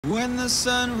When the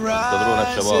sun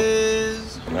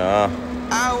rises,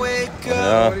 I wake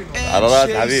up and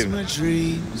chase my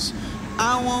dreams.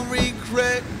 I won't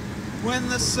regret when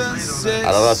the sun sets,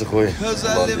 cause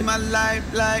I live my life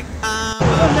like I'm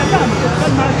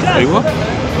ايوه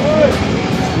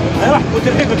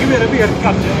وترحيبه كبيره بيها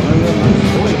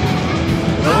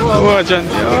هو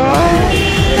جنتي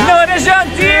نور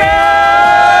جنتي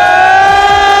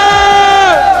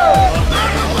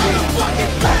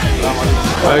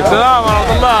السلام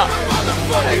ورحمة الله.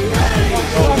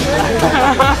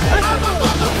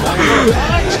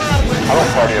 I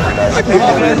don't party every night.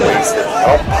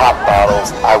 I don't pop bottles.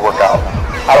 I work out.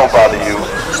 I don't bother you,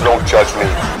 so don't judge me.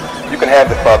 You can have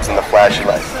the clubs and the flashy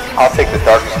life. I'll take the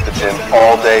darkness at the gym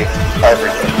all day, every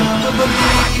day.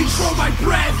 I control my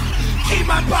breath, keep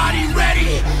my body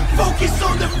ready, focus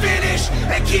on the finish,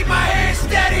 and keep my hands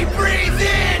steady. Breathe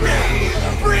in,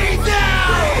 breathe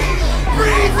out,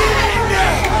 breathe in.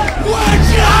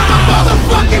 Watch out! I'm a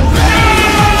motherfucking pain.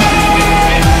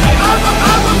 I'm a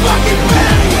fucking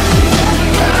pain.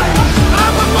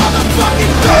 I'm a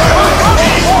motherfucking pain.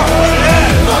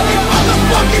 Fucking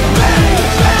motherfucking pain.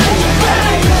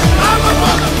 I'm a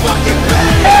motherfucking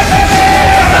pain.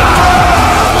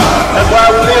 That's why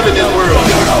we live in this world.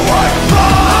 You know what?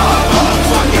 I'm a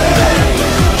motherfucking pain.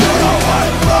 You know what?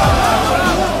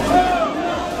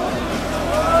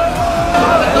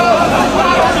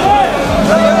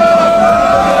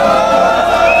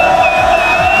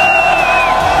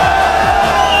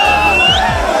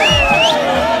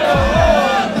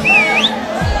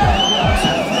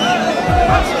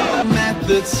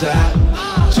 top,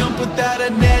 jump without a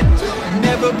net,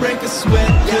 never break a sweat,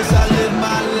 cause I live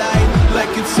my life like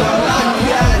it's all I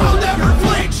got. I'll never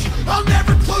flinch, I'll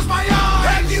never close my eyes.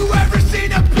 Have you ever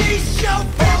seen a beast show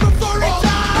fear before it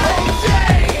dies? All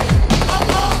day, all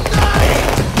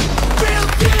night, real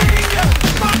king,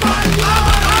 my life.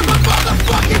 I'm a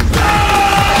motherfucking pain.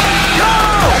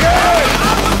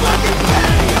 I'm a fucking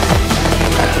pain.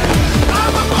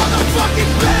 I'm a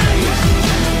motherfucking pain.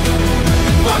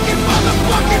 Fucking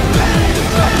motherfucking pain.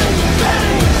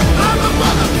 I'm a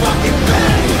motherfucking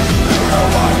pain. You know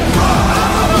what?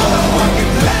 I'm a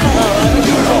motherfucking pain.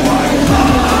 You know what?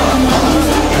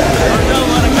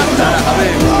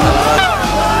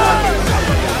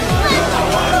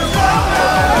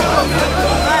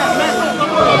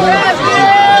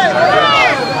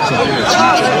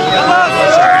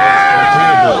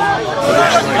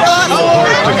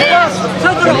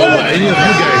 Any of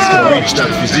you guys can reach that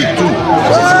physique too.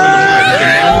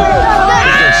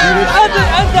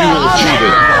 You will achieve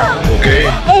it, okay?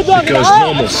 Because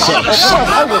normal sucks.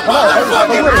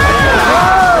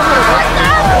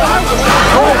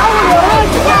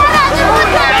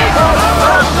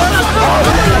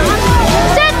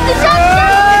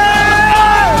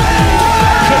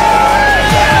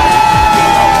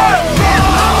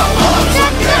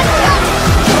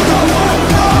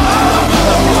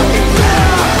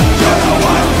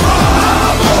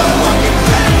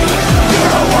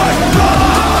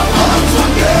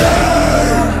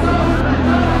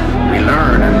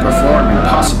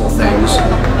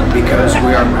 Because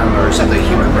we are members of the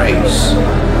human race,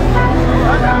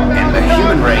 and the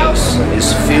human race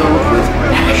is filled with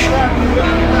passion.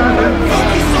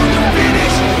 Focus on the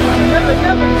finish.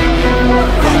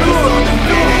 Focus on the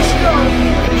finish.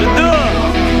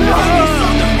 Focus on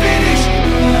the finish.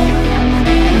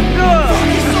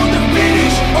 Focus on the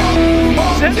finish.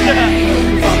 All day.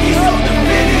 Focus on the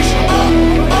finish.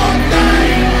 All day.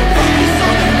 Focus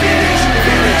on the finish.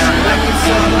 Finish like it's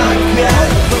all I got.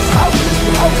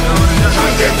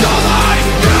 Cause it's all I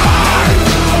got.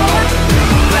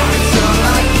 Like it's all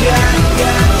I got.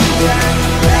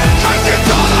 Cause it's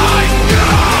all I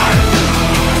got.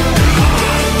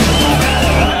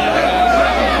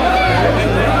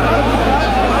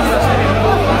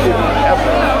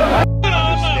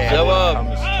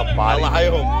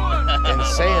 In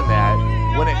saying that,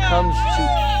 when it comes to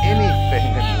anything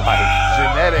in life,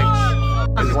 genetics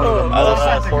is one of the most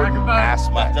important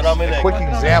aspects. A quick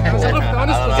example is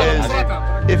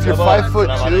if you're 5'2"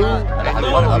 and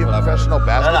you want to be a professional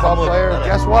basketball player,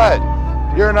 guess what?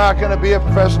 You're not going to be a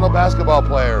professional basketball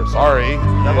player. Sorry. You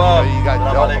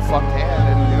got dealt a fucked hand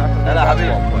and you're not going to be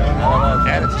a basketball player.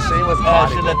 And it's the same with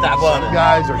body. Some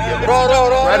guys are given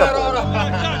incredible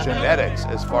genetics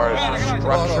as far as their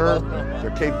structure,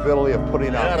 their capability of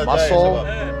putting on muscle,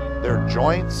 their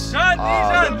joints,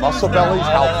 their muscle bellies,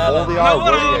 how full they are,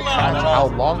 where they attach, how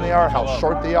long they are, how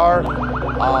short they are,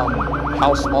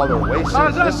 how small their waist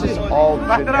is. This is all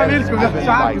genetics given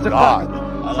by God.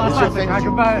 These are things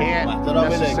you can't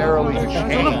necessarily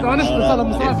change.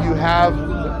 If you have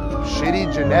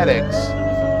shitty genetics,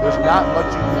 there's not much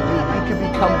you can do. You can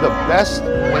become the best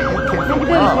that you can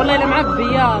become.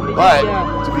 But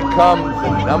to become the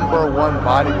 #1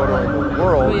 bodybuilder in the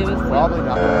world is probably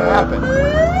not going to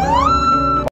happen.